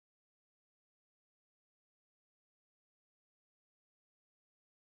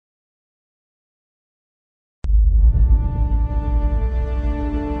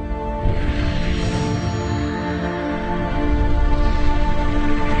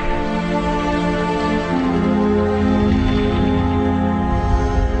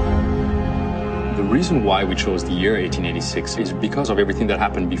reason why we chose the year 1886 is because of everything that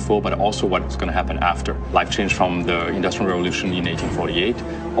happened before, but also what's going to happen after. Life changed from the Industrial Revolution in 1848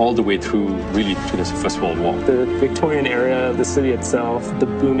 all the way through really to the First World War. The Victorian era, the city itself, the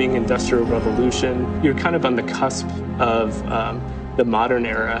booming Industrial Revolution, you're kind of on the cusp of the modern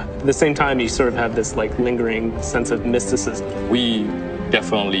era. At the same time, you sort of have this like lingering sense of mysticism. We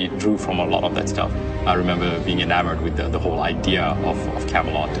definitely drew from a lot of that stuff. I remember being enamored with the whole idea of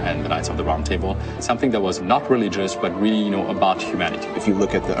Camelot and the Knights of the Round Table, something that was not religious, but really, about humanity. If you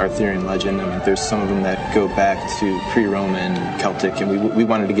look at the Arthurian legend, there's some of them that go back to pre-Roman, Celtic, and we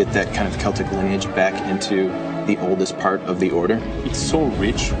wanted to get that kind of Celtic lineage back into the oldest part of the order. It's so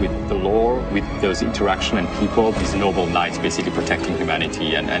rich with the lore, with those interaction and people, these noble knights basically protecting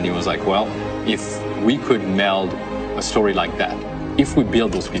humanity. And it was like, well, if we could meld a story like that, if we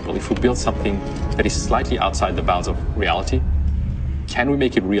build those people, if we build something that is slightly outside the bounds of reality, can we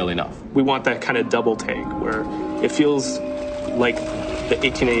make it real enough? We want that kind of double take where it feels like the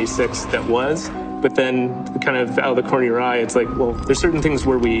 1886 that was, but then kind of out of the corner of your eye, it's like, well, there's certain things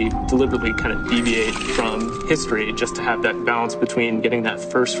where we deliberately kind of deviate from history just to have that balance between getting that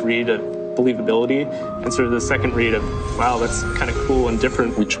first read of believability and sort of the second read of, wow, that's kind of cool and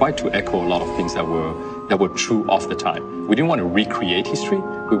different. We tried to echo a lot of things that were true of the time. We didn't want to recreate history,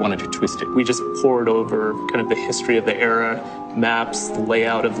 we wanted to twist it. We just poured over kind of the history of the era, maps, the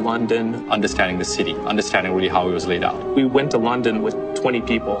layout of London. Understanding the city, understanding really how it was laid out. We went to London with 20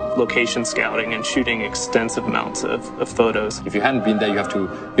 people, location scouting and shooting extensive amounts of photos. If you hadn't been there, you have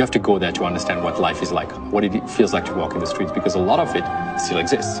to go there to understand what life is like, what it feels like to walk in the streets, because a lot of it still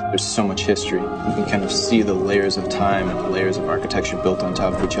exists. There's so much history. You can kind of see the layers of time and the layers of architecture built on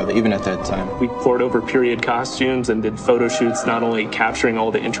top of each other, even at that time. We poured over period costumes and did photo shoots, not only capturing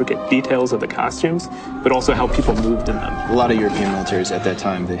all the intricate details of the costumes, but also how people moved in them. A lot of European militaries at that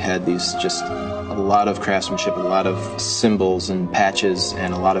time, they had these just a lot of craftsmanship, a lot of symbols and patches,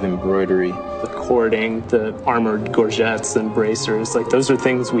 and a lot of embroidery. The cording, the armored gorgets and bracers, like those are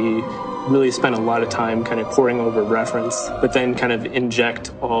things we really spent a lot of time kind of pouring over reference, but then kind of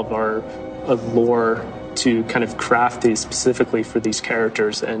inject all of our lore to kind of craft these specifically for these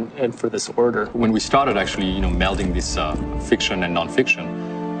characters and for this order. When we started actually, melding this fiction and non-fiction,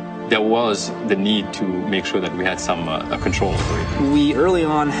 there was the need to make sure that we had some control over it. We early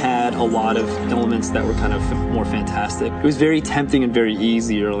on had a lot of elements that were kind of more fantastic. It was very tempting and very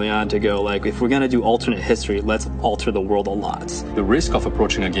easy early on to go like, if we're going to do alternate history, let's alter the world a lot. The risk of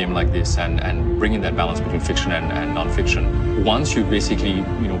approaching a game like this and bringing that balance between fiction and non-fiction, once you've basically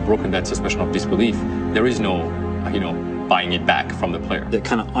broken that suspension of disbelief, there is no buying it back from the player. It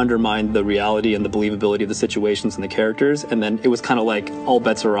kind of undermined the reality and the believability of the situations and the characters, and then it was kind of like all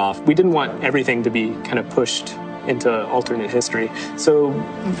bets are off. We didn't want everything to be kind of pushed into alternate history. So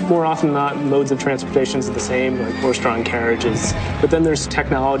more often than not, modes of transportation is the same, like horse-drawn carriages. But then there's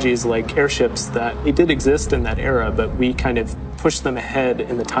technologies like airships that they did exist in that era, but we kind of pushed them ahead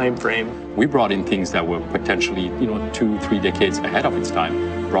in the time frame. We brought in things that were potentially, 2-3 decades ahead of its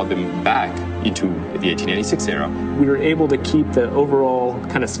time, brought them back into the 1886 era. We were able to keep the overall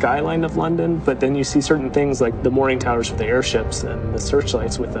kind of skyline of London, but then you see certain things like the mooring towers for the airships and the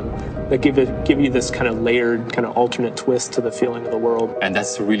searchlights with them that give you this kind of layered, kind of alternate twist to the feeling of the world. And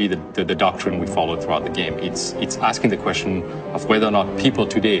that's really the doctrine we followed throughout the game. It's asking the question of whether or not people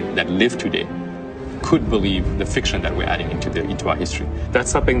today that live today could believe the fiction that we're adding into our history.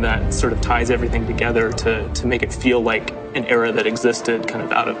 That's something that sort of ties everything together to make it feel like an era that existed kind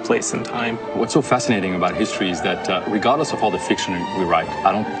of out of place in time. What's so fascinating about history is that regardless of all the fiction we write,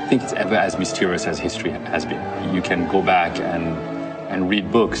 I don't think it's ever as mysterious as history has been. You can go back and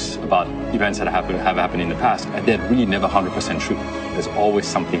read books about events that have happened in the past, and they're really never 100% true. There's always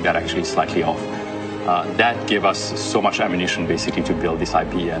something that actually is slightly off. That gave us so much ammunition basically to build this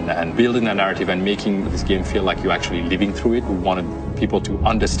IP and building a narrative and making this game feel like you're actually living through it. We wanted people to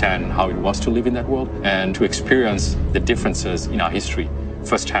understand how it was to live in that world and to experience the differences in our history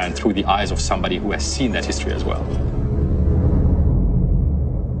firsthand through the eyes of somebody who has seen that history as well.